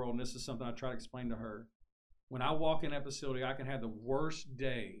in the world, and this is something I try to explain to her. When I walk in that facility, I can have the worst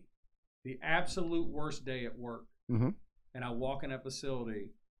day, the absolute worst day at work. And I walk in that facility,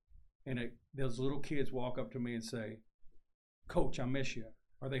 and those little kids walk up to me and say, Coach, I miss you.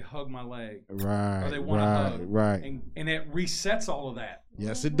 Or they hug my leg. Or they want to hug. And it resets all of that.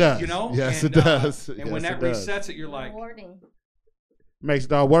 Yes, it does. You know? Yes, it does. And when that resets it, you're like, makes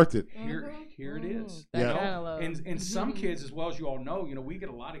it all worth it. Here it is. You know? And some kids, as well as you all know, you know, we get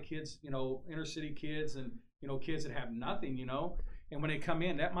a lot of kids, you know, inner city kids and, you know, kids that have nothing, you know. And when they come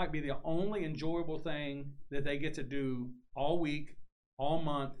in, that might be the only enjoyable thing that they get to do all week, all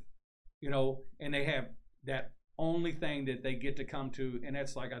month, you know, and they have that only thing that they get to come to. And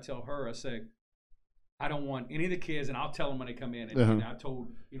that's like I tell her, I say, I don't want any of the kids, and I'll tell them when they come in. And I told,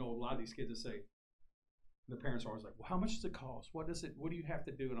 you know, a lot of these kids that say, the parents are always like, well, how much does it cost? What do you have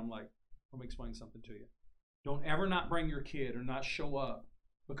to do? And I'm like, let me explain something to you. Don't ever not bring your kid or not show up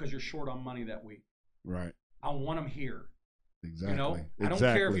because you're short on money that week. Right. I want them here. Exactly. You know, I don't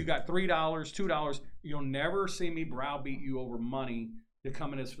care if you got $3, $2. You'll never see me browbeat you over money to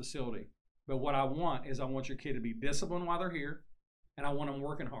come in this facility. But what I want is I want your kid to be disciplined while they're here, and I want them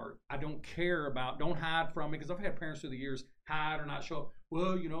working hard. I don't care about, don't hide from me, because I've had parents through the years hide or not show up.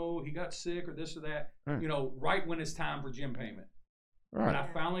 Well, you know, he got sick or this or that, you know, right when it's time for gym payment. And I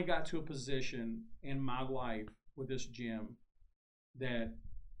finally got to a position in my life with this gym that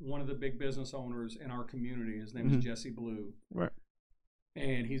one of the big business owners in our community, his name is Jesse Blue.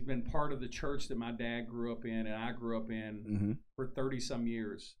 And he's been part of the church that my dad grew up in and I grew up in for 30-some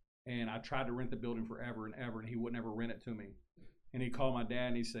years. And I tried to rent the building forever and ever, and he would never rent it to me. And he called my dad,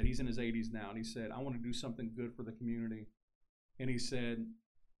 and he said, he's in his 80s now, and he said, I want to do something good for the community. And he said,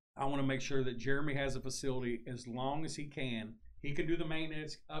 I want to make sure that Jeremy has a facility as long as he can. He can do the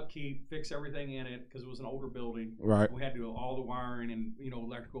maintenance, upkeep, fix everything in it, because it was an older building. We had to do all the wiring and, you know,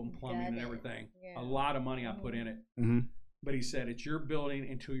 electrical and plumbing and everything. A lot of money I put in it. But he said, it's your building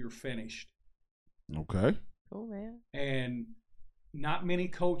until you're finished. Okay. Cool, man. And not many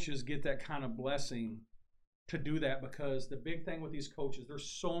coaches get that kind of blessing to do that, because the big thing with these coaches, there's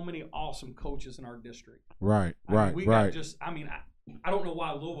so many awesome coaches in our district. I don't know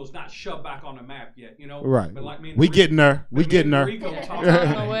why Louisville's not shoved back on the map yet, you know? But like me and getting there. We getting there. Me and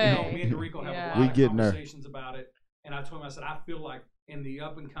Dorico have a lot of conversations about it. And I told him, I said, I feel like in the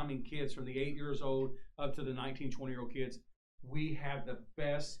up-and-coming kids from the 8 years old up to the 19, 20-year-old kids, we have the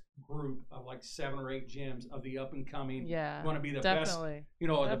best group of like 7 or 8 gyms of the up-and-coming. Going to be the best, you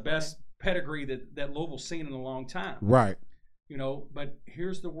know, the best pedigree that Louisville's seen in a long time. You know, but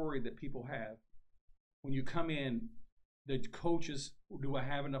here's the worry that people have. When you come in, the coaches, do I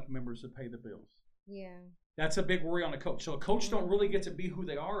have enough members to pay the bills? That's a big worry on a coach. So a coach don't really get to be who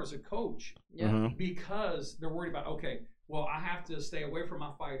they are as a coach because they're worried about, okay, well, I have to stay away from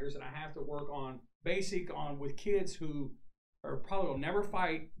my fighters, and I have to work on basic on with kids who are probably will never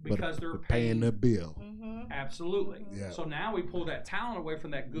fight because they're paying the bill. Mm-hmm. Absolutely. Yeah. So now we pull that talent away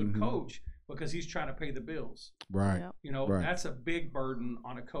from that good coach because he's trying to pay the bills. Right. Yep. You know, Right. that's a big burden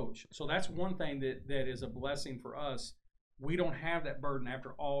on a coach. So that's one thing that is a blessing for us. We don't have that burden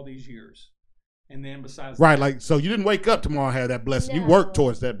after all these years. And then besides Right, that, like so you didn't wake up tomorrow and have that blessing. You No. worked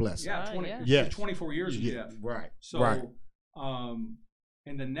towards that blessing. yeah, Ah, 20, yeah. Yes. 24 years of Yeah, Jeff. right. So, right.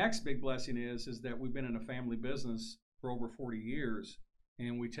 And the next big blessing is that we've been in a family business for over 40 years,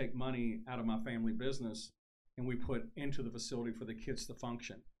 and we take money out of my family business and we put into the facility for the kids to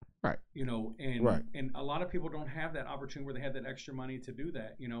function. Right. You know, and Right. and a lot of people don't have that opportunity where they have that extra money to do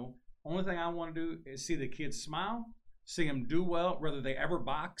that. You know, only thing I want to do is see the kids smile, see them do well, whether they ever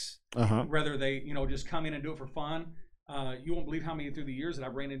box, whether they just come in and do it for fun. You won't believe how many through the years that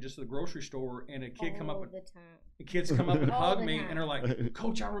I've ran in just to the grocery store and a kid come up All and the time. the kids come up and All hug the me time. and they're like,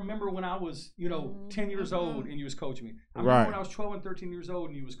 Coach, I remember when I was 10 years old and you was coaching me. I Right. remember when I was 12 and 13 years old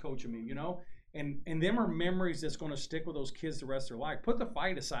and you was coaching me. And them are memories that's going to stick with those kids the rest of their life. Put the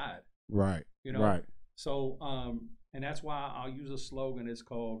fight aside. Right. Right. So and that's why I'll use a slogan. It's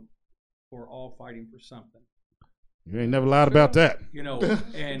called "We're all fighting for something." You ain't never lied about that.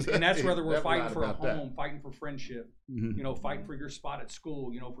 And that's whether we're Never fighting lied for a about that. home, fighting for friendship, fighting for your spot at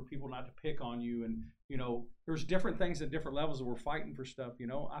school, for people not to pick on you. And, there's different things at different levels that we're fighting for stuff.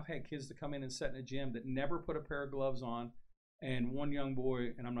 I've had kids that come in and sit in a gym that never put a pair of gloves on. And one young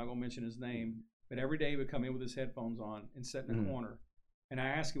boy, and I'm not going to mention his name, but every day he would come in with his headphones on and sit in the corner. And I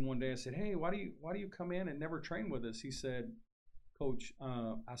asked him one day, I said, hey, why do you come in and never train with us? He said, Coach,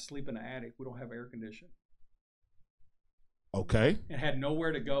 I sleep in the attic. We don't have air conditioning. Okay. And had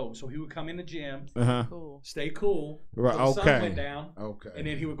nowhere to go. So he would come in the gym, Cool. stay cool, Right. till the sun Okay. went down, Okay. and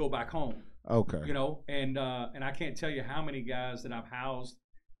then he would go back home. Okay. And I can't tell you how many guys that I've housed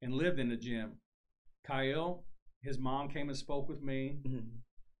and lived in the gym. Kyle, his mom came and spoke with me.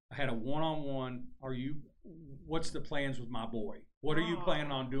 I had a one-on-one. What's the plans with my boy? What are you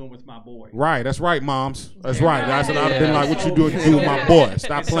planning on doing with my boy? Right. That's right, moms. That's Yeah. right. That's what I've been like. What you So- do with my boy?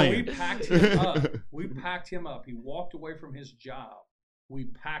 Stop And so playing. we packed him up. We packed him up. He walked away from his job. We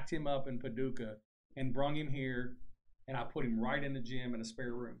packed him up in Paducah and brung him here, and I put him right in the gym in a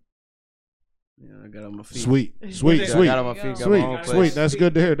spare room. Yeah, I got on my feet. Sweet. I got on my feet. Got my Sweet. own place. Sweet. That's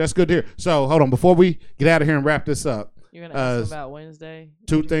good to hear. That's good to hear. So hold on. Before we get out of here and wrap this up, You're gonna ask about Wednesday.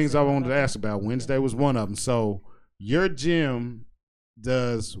 two things I wanted to ask about. Wednesday was one of them. So your gym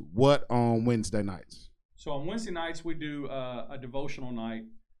does what on Wednesday nights? So on Wednesday nights we do a devotional night.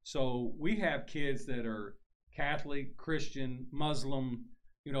 So we have kids that are Catholic, Christian, Muslim.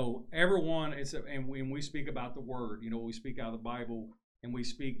 Everyone. And we speak about the Word. We speak out of the Bible, and we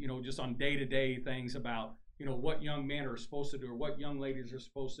speak, just on day-to-day things about, what young men are supposed to do or what young ladies are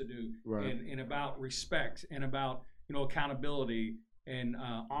supposed to do, Right. and about respect and about accountability and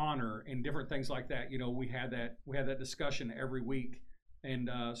honor and different things like that. We had that discussion every week. And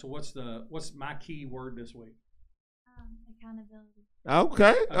so what's my key word this week? Accountability.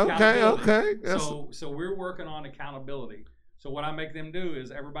 Okay. Accountability. That's- So we're working on accountability. So what I make them do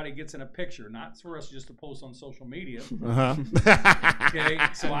is everybody gets in a picture, not for us just to post on social media. Okay,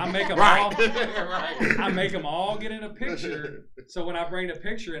 so I make them all. I make them all get in a picture. So when I bring the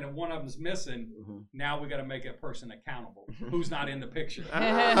picture and if one of them's missing, now we got to make that person accountable. Who's not in the picture?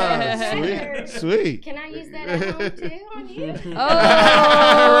 Sweet. Sweet. Can I use that at home too on you?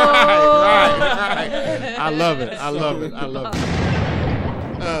 Right. I love it. I love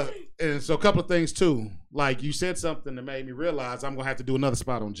it. And so a couple of things too. Like you said something that made me realize I'm gonna have to do another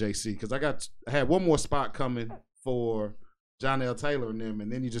spot on JC because I had one more spot coming for John L. Taylor and them,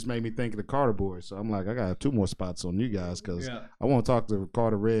 and then you just made me think of the Carter boys. So I'm like, I got 2 more spots on you guys because I want to talk to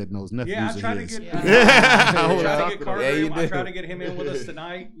Carter Red and those nephews. Yeah, I tried to his. get. I Carter. Yeah, you I did. tried to get him in with us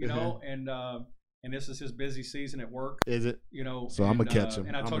tonight. And this is his busy season at work. Is it? So I'm gonna catch him.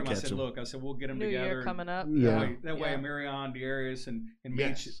 And I I'm told him, gonna I said, catch him. look, I said we'll get them New together. Year coming up. Yeah. That way, Marion, Darius, and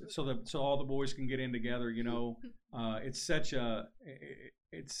Meech, Yes. so all the boys can get in together.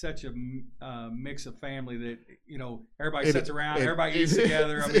 It's such a mix of family that everybody sits around, everybody eats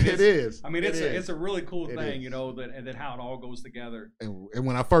together. I mean, it is. I mean, it's a really cool It thing, is. that how it all goes together. And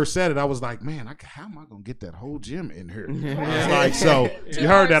when I first said it, I was like, man, how am I gonna get that whole gym in here? Yeah. It's like, so you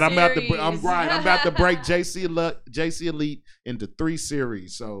heard that I'm about to break JC Elite into 3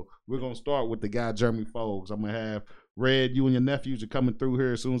 series. So we're gonna start with the guy Jeremy Voyels. I'm gonna have Red, you and your nephews are coming through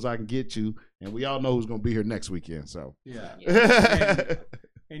here as soon as I can get you, and we all know who's gonna be here next weekend. So And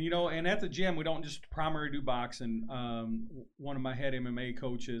at the gym, we don't just primarily do boxing. One of my head MMA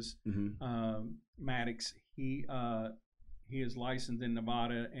coaches, Maddox, he is licensed in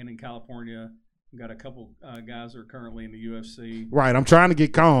Nevada and in California. We've got a couple guys that are currently in the UFC. Right. I'm trying to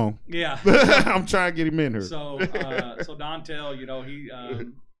get Kong. Yeah. I'm trying to get him in here. So Dontel,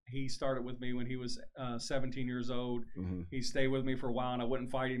 he started with me when he was 17 years old. Mhm. He stayed with me for a while, and I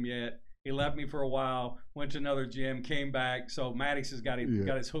wouldn't fight him yet. He left me for a while, went to another gym, came back. So Maddox has got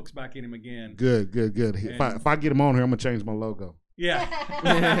his hooks back in him again. Good. If I get him on here, I'm gonna change my logo.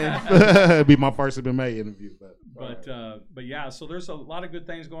 Yeah. It'd be my first MMA interview. But yeah, so there's a lot of good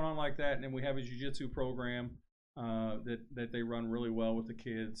things going on like that, and then we have a jiu-jitsu program that they run really well with the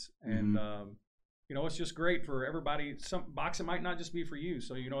kids, and it's just great for everybody. Some boxing might not just be for you,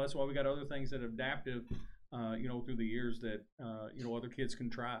 so that's why we got other things that are adaptive, through the years that other kids can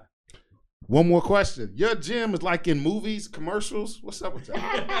try. One more question. Your gym is like in movies, commercials. What's up with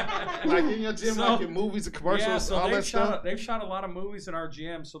that? Like in your gym, like in movies and commercials, yeah, so all that stuff? They've shot a lot of movies in our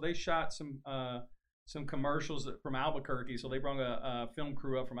gym. So they shot some commercials from Albuquerque. So they brought a film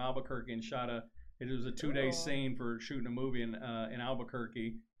crew up from Albuquerque and it was a 2-day scene for shooting a movie in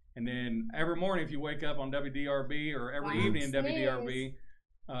Albuquerque. And then every morning, if you wake up on WDRB or every evening in WDRB,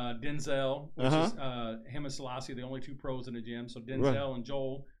 Denzel, which is him and Selassie, the only two pros in the gym. So Denzel and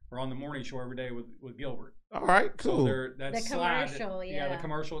Joel are on the morning show every day with Gilbert. All right, cool. So that's the commercial, the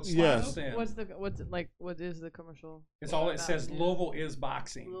commercial. It Yes. slides in. What is the commercial? It's all it says. Louisville is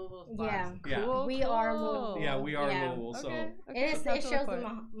boxing. Louisville's Yeah. boxing. Yeah. Cool, We are Louisville. Yeah, we are Yeah. Louisville. So Okay. It that's shows really the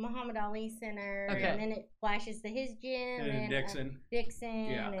cool. Muhammad Ali Center, Okay. and then it flashes to his gym, and then Dixon. Dixon,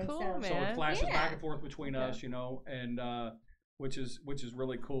 Yeah. and Cool, so man. So it flashes Yeah. back and forth between Okay. us, and which is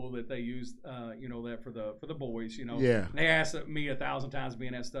really cool that they use that for the boys, Yeah. And they asked me 1,000 times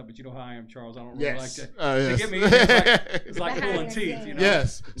being that stuff, but you know how I am, Charles. I don't really Yes. like to. Yes. Get me in there, it's like Behind pulling the teeth, scenes.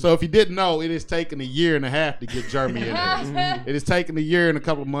 Yes. So if you didn't know, it has taken a year and a half to get Jeremy in here. It has taken a year and a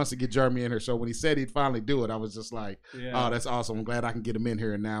couple of months to get Jeremy in here. So when he said he'd finally do it, I was just like, Yeah. oh, that's awesome. I'm glad I can get him in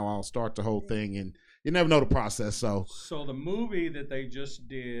here, and now I'll start the whole thing. And you never know the process. So the movie that they just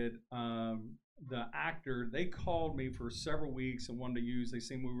did, the actor, they called me for several weeks and wanted to use. They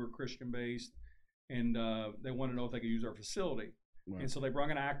seen we were Christian based, and they wanted to know if they could use our facility. Right. And so they brought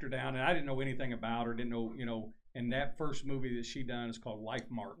an actor down, and I didn't know anything about her. Didn't know, And that first movie that she done is called Life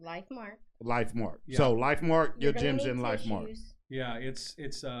Mark. Life Mark. Yeah. So Life Mark, your You're gonna gym's need in Life Mark. tissues. Yeah, it's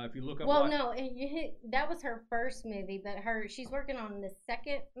if you look up. Well, no, that was her first movie, but she's working on the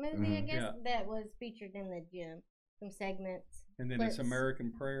second movie, I guess, that was featured in the gym. Some segments. And then clips. it's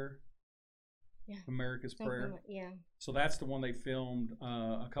American Prayer. Yeah. America's Something Prayer. Yeah. So that's the one they filmed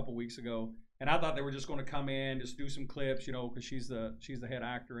a couple weeks ago, and I thought they were just going to come in, just do some clips, because she's the head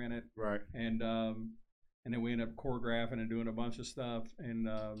actor in it, Right. and then we end up choreographing and doing a bunch of stuff, and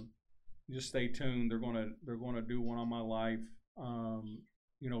just stay tuned. They're gonna do one on my life,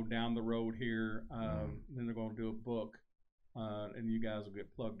 down the road here. Then they're going to do a book, and you guys will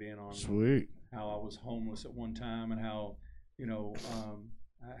get plugged in on Sweet. how I was homeless at one time and how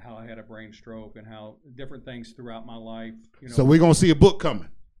how I had a brain stroke and how different things throughout my life. So we're gonna see a book coming.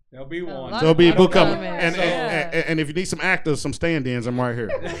 There'll be one. So there'll be a book coming. coming. And if you need some actors, some stand-ins, I'm right here.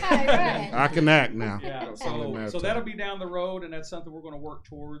 Right. I can act now. Yeah, so that'll be down the road, and that's something we're going to work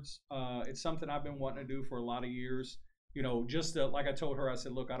towards. It's something I've been wanting to do for a lot of years. Just like I told her, I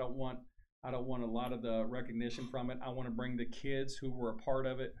said, look, I don't want a lot of the recognition from it. I want to bring the kids who were a part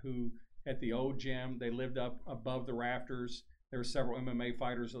of it, who at the old gym, they lived up above the rafters. There were several MMA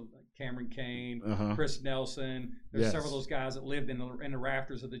fighters, Cameron Kane, Chris Nelson. There's several of those guys that lived in the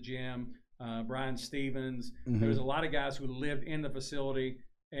rafters of the gym. Brian Stevens. There was a lot of guys who lived in the facility,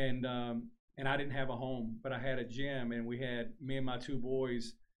 and I didn't have a home, but I had a gym, and we had me and my two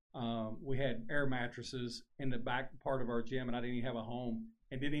boys. We had air mattresses in the back part of our gym, and I didn't even have a home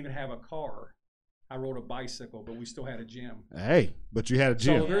and didn't even have a car. I rode a bicycle, but we still had a gym. Hey, but you had a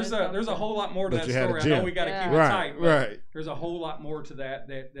gym. So there's a whole lot more to But that you had a story. I gym. know we got to keep it Right, tight, but right. there's a whole lot more to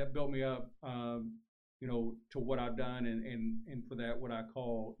that built me up, to what I've done, and for that, what I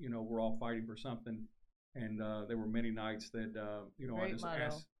call, we're all fighting for something. And there were many nights that,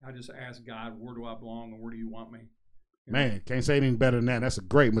 I just asked God, where do I belong and where do you want me? Man, can't say anything better than that. That's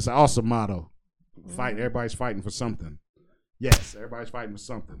it's an awesome motto. Fight. Everybody's fighting for something. Yes, everybody's fighting for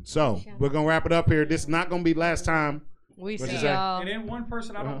something. So we're gonna wrap it up here. This is not gonna be last time. We What'd see you say? y'all. And then one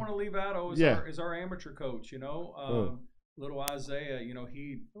person I don't want to leave out is our amateur coach. Little Isaiah.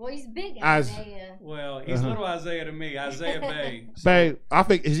 Well, he's big Isaiah. Isaiah. Well, he's little Isaiah to me. Isaiah Bay. So, Babe, I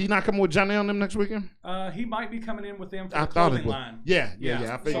think is he not coming with Janelle and them next weekend? he might be coming in with them for I the thought it clothing was. line. Yeah.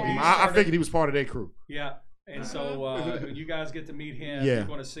 Yeah. I figured. So he I started- figured he was part of their crew. Yeah. And so when you guys get to meet him, Yeah. you're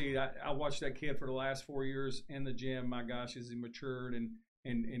going to see. I watched that kid for the last 4 years in the gym. My gosh, has he matured and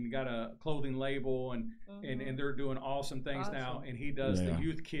and got a clothing label, and they're doing awesome things now. And he does the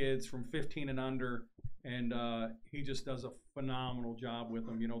youth kids from 15 and under, and he just does a phenomenal job with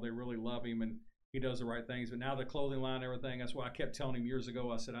them. You know, they really love him, and he does the right things. But now the clothing line and everything, that's why I kept telling him years ago,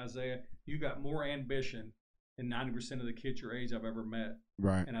 I said, Isaiah, you got more ambition than 90% of the kids your age I've ever met.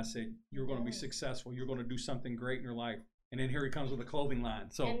 Right. And I said, you're going to be successful. You're going to do something great in your life. And then here he comes with a clothing line.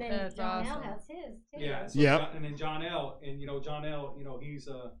 So and then That's John awesome. L has his too. yeah. So and then John L. And John L. He's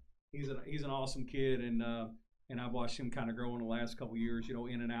an awesome kid, and I've watched him kind of grow in the last couple of years.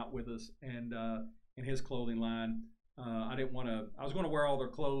 In and out with us, and in his clothing line. I didn't want to. I was going to wear all their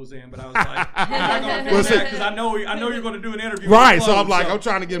clothes in, but I was like, I'm not going to do that because I know you're going to do an interview. Right. With So I'm clothes, like, I'm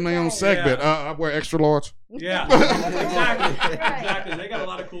trying to get my own segment. I wear extra large. Yeah, exactly. They got a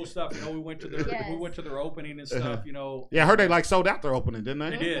lot of cool stuff. We went to their opening and stuff. Yeah, I heard they like sold out their opening, didn't they?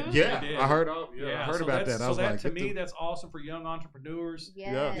 They did. Yeah, they did. I heard. I heard so about that. I was so that like, to me, that's awesome for young entrepreneurs.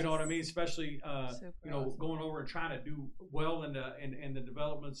 Yes. You know what I mean? Especially Awesome. going over and trying to do well in the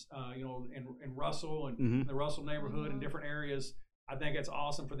developments. In Russell and the Russell neighborhood and different areas. I think it's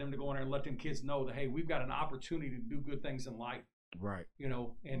awesome for them to go in there and let them kids know that, hey, we've got an opportunity to do good things in life. Right.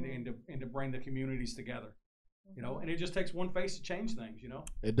 And to bring the communities together. And it just takes one face to change things.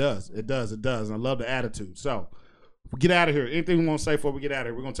 It does. And I love the attitude. So, we get out of here. Anything you want to say before we get out of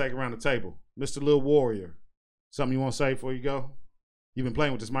here? We're gonna take it around the table. Mr. Lil Warrior, something you want to say before you go? You've been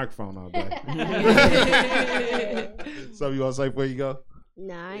playing with this microphone all day. Something you want to say before you go?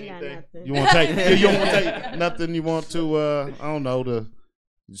 Nah, I ain't got nothing. You want to take? You don't want to take nothing. You want to? I don't know. To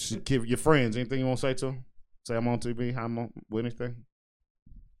give your friends anything you want to say to them? Say I'm on TV. I'm on with anything.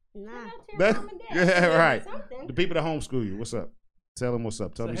 Nah. Yeah, right. Something. The people that homeschool you, what's up? Tell them what's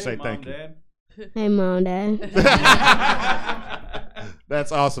up. Tell them you say Mom, thank you. Dad. Hey, Mom, Dad.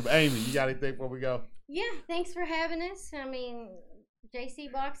 That's awesome. Amy, you got anything before we go? Yeah, thanks for having us. I mean, JC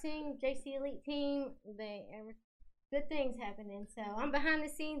Boxing, JC Elite Team, good things happening. So I'm behind the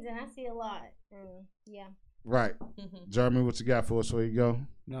scenes and I see a lot. And yeah. Right. Jeremy, what you got for us before you go?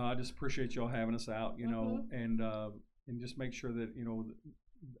 No, I just appreciate y'all having us out, and just make sure that,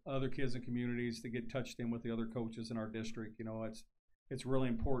 other kids and communities to get touched in with the other coaches in our district. It's really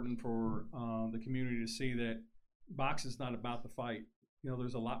important for the community to see that boxing's not about the fight.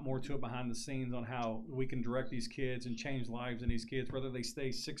 There's a lot more to it behind the scenes on how we can direct these kids and change lives in these kids, whether they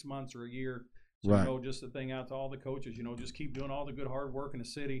stay 6 months or a year. So, right. Just a thing out to all the coaches, just keep doing all the good hard work in the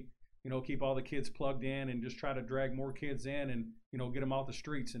city, keep all the kids plugged in and just try to drag more kids in and, get them off the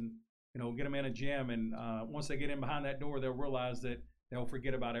streets and, get them in a gym. And once they get in behind that door, they'll realize that they'll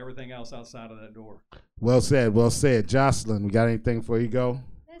forget about everything else outside of that door. Well said. Well said. Jocelyn, we got anything before you go?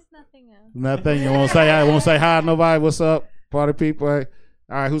 There's nothing else. Nothing. You want to say hi? Want to say hi to nobody? What's up, party people? Hey.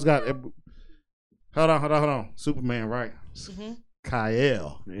 All right, who's got? Hold on. Superman, right?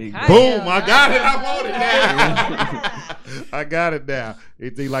 Kyle. Boom! I got it. I wrote it down. I got it down.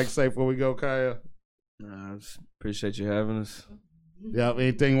 Anything you like to say before we go, Kyle? Nah, I just appreciate you having us. Yeah.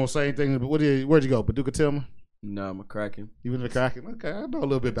 Anything you want to say? Anything? Where'd you go? Paducah Tillman? No, I'm a Kraken. You in the Kraken? Okay, I know a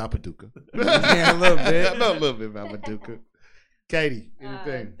little bit about Paducah. Yeah, a little bit. I know a little bit about Paducah. Katie,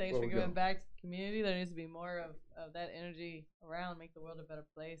 anything? Thanks for giving back to the community. There needs to be more of that energy around, make the world a better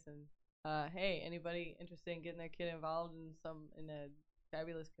place. And hey, anybody interested in getting their kid involved in a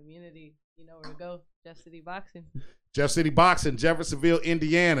fabulous community, you know where to go. Jeff City Boxing. Jeff City Boxing, Jeffersonville,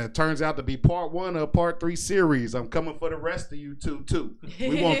 Indiana. Turns out to be part 1 of part 3 series. I'm coming for the rest of you too.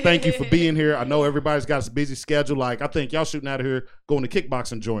 We want to thank you for being here. I know everybody's got a busy schedule. Like I think y'all shooting out of here going to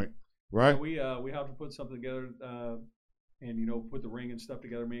kickboxing joint, right? Yeah, we have to put something together and put the ring and stuff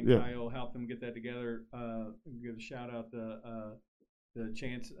together. Me and Kyle helped them get that together. Give a shout out to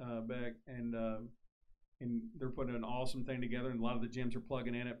Chance Beck and they're putting an awesome thing together, and a lot of the gyms are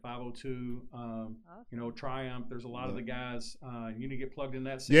plugging in at 502. Awesome. Triumph. There's a lot of the guys. You need to get plugged in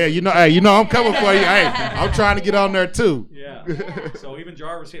that. Yeah, I'm coming for you. Hey, I'm trying to get on there too. Yeah. So even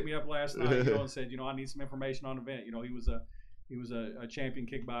Jarvis hit me up last night, and said, I need some information on the event. He was a champion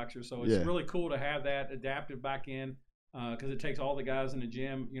kickboxer, so it's really cool to have that adapted back in because it takes all the guys in the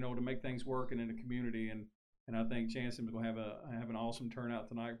gym, to make things work and in the community. And I think Chanson's going to have an awesome turnout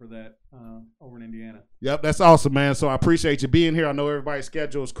tonight for that over in Indiana. Yep, that's awesome, man. So I appreciate you being here. I know everybody's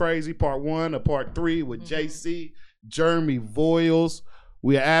schedule is crazy. Part 1 or part 3 with JC, Jeremy Voyels.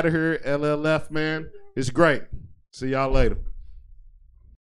 We are out of here, LLF, man. It's great. See y'all later.